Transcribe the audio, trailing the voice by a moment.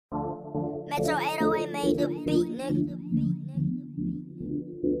Metro 808 made the beat, nigga.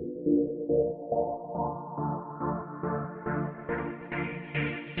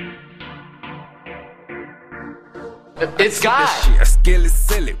 It's God. I scale it,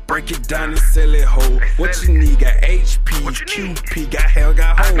 sell it, break it down and sell it whole. What you need? Got HP, QP, got hell,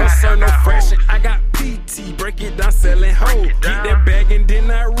 got hoes. No sir, no fashion, I got PT, break it down, sell it whole. Get that bag and then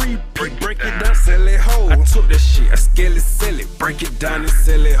I repeat, break it down, sell it whole. I took that shit, I scale it, sell it, break it down and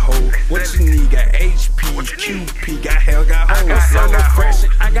sell it whole. What you need? Got HP, QP, got hell, got hoes. No sir, no fashion,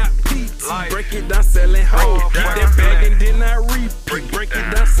 I got PT, break it down, sell it whole. Get that bag and then I repeat, break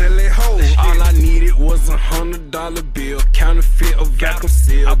it down, sell it whole. All I needed was $100 bill, counterfeit or vacuum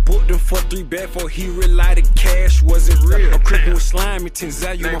seal. I booked him for 3 bags before he realized the cash wasn't real. I'm creeping with slime, it turns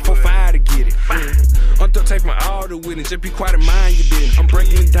out you want 4-5 to get it. I'm done take my order with it, just be quiet and mind your business. I'm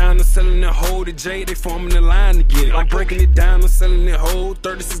breaking it down and selling it whole. The J, they forming the line to get it. I'm breaking it down and selling it whole.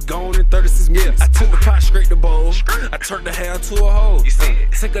 36 gone in 36 minutes. I took the pot straight to bowl. I turned the hell to a hole.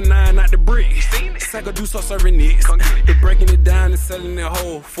 Take a 9 out the brick. Sack a deuce on serving it. They breaking it down and selling it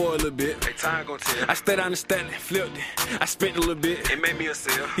whole for a little bit. I stayed down and stacked it, flipped it. I spent a little bit. It made me a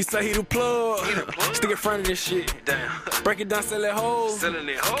sale. He say he the plug. Stick in front of this shit. Damn. Break it down, sell it whole. Selling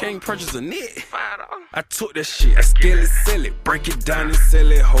it whole. Can't purchase a knit. $5. I took that shit, I scale it, sell it, break it down and sell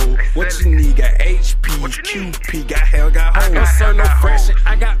it whole. What you need? Got HP, QP, got hell, got hoes. No sir, no fashion,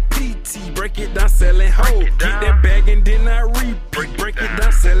 I got PT, break it down, sell it whole. Get that bag and then I repeat, break it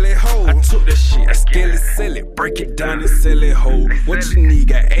down, sell it whole. I took that shit, I scale it, sell it, break it down and sell it whole. What you need?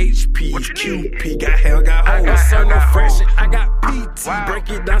 Got HP, QP, got hell, got hoes. No sir, no fashion, I got PT, break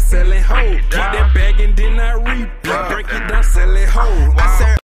it down, sell it whole. Get that bag and then I repeat, break it down, sell it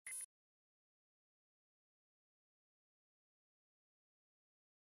whole.